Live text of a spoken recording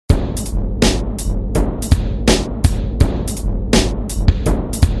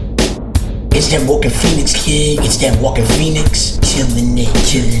that Walkin Phoenix, kid. It's that Walkin Phoenix. Killing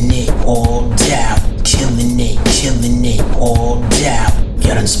it all down. Killing it all down.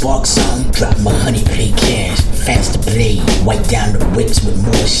 Y'all done spark something, drop my honey, pay cash. Faster blade, wipe down the whips with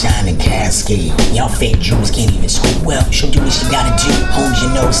more shine and cascade. Y'all fake Jews can't even school well. She'll do what she gotta do. Homes, you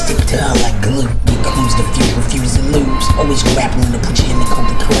know, stick to her like glue. You clues the few, refuse to lose. Always grappling to put you in the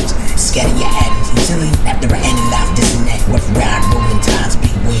cold clutch. Scatter your atoms easily. After I analyze this and that, rough ride, rolling tides,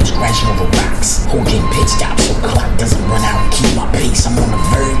 big waves crashing over rocks. Holding pit stop so clock doesn't run out. Keep my pace, I'm on the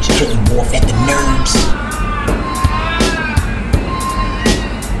verge. Kill you off at the nerves.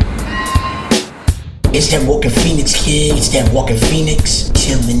 It's that Walkin Phoenix, kid. It's that Walkin Phoenix.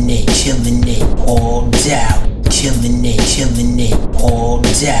 Killing it all down. Killing it all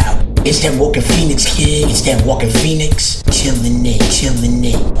down. It's that Walkin Phoenix, kid. It's that Walkin Phoenix. Killing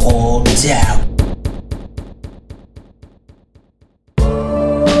it all down.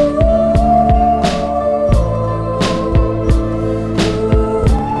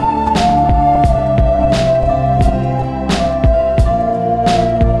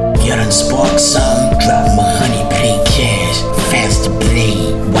 You done spark some, drop my honey, pay cash. Faster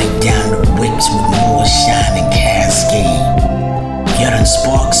blade, wipe down the whips with more shine and cascade. You done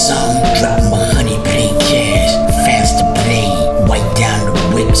spark some, drop my honey, pay cash. Faster blade, wipe down the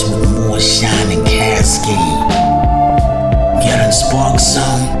whips with more shine and cascade. You done spark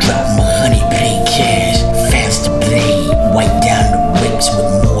some, drop my honey, pay cash. Faster blade, wipe down the whips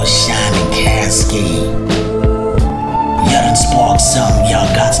with more shine and cascade. Y'all done spark some, y'all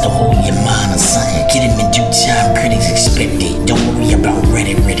got to hold your mind on something. Get him in due time, critics expect it. Don't worry about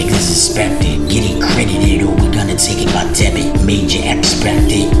Reddit is expected. Get it credited or we gonna take it by debit. Made you expect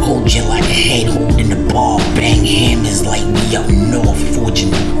it. Hold you like a head holding the ball. Bang hammers like we up north.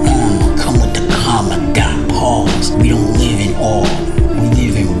 Fortunate armor, come with the karma, got pause. We don't live in awe, we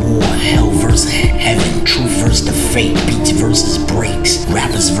live in war. Hell versus heaven, truth versus the fate. Beats versus breaks,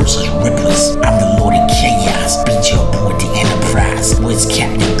 rappers versus ripplers. I'm the lord of chaos, beat you aboard the Enterprise. Where's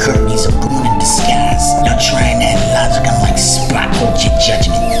Captain Kirk? He's a goon in disguise. Y'all trying that logic, I'm like Spock. Hold your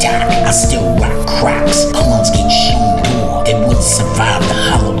judgment, Doc. I still rock Crocs. Clones get shown door. They wouldn't survive the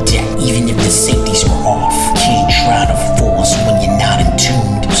holodeck, even if the safeties were off. Can't try to force when you're not in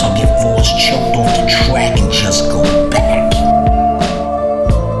tune. So I'll get force choked off the track and just go back.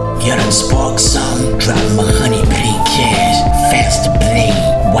 You done spark some, drop my honey, pay cash. Faster blade,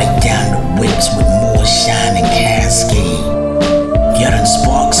 wipe down the whips with more shine and cascade. You done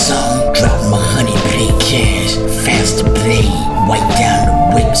spark some, drop my honey, pay cash. Faster blade, wipe down the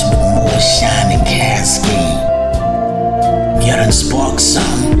whips with more shine and cascade. You done spark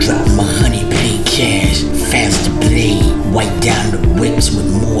some, drop my honey, pay cash. Faster blade, wipe down the whips with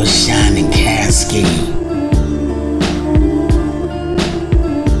more shine and cascade.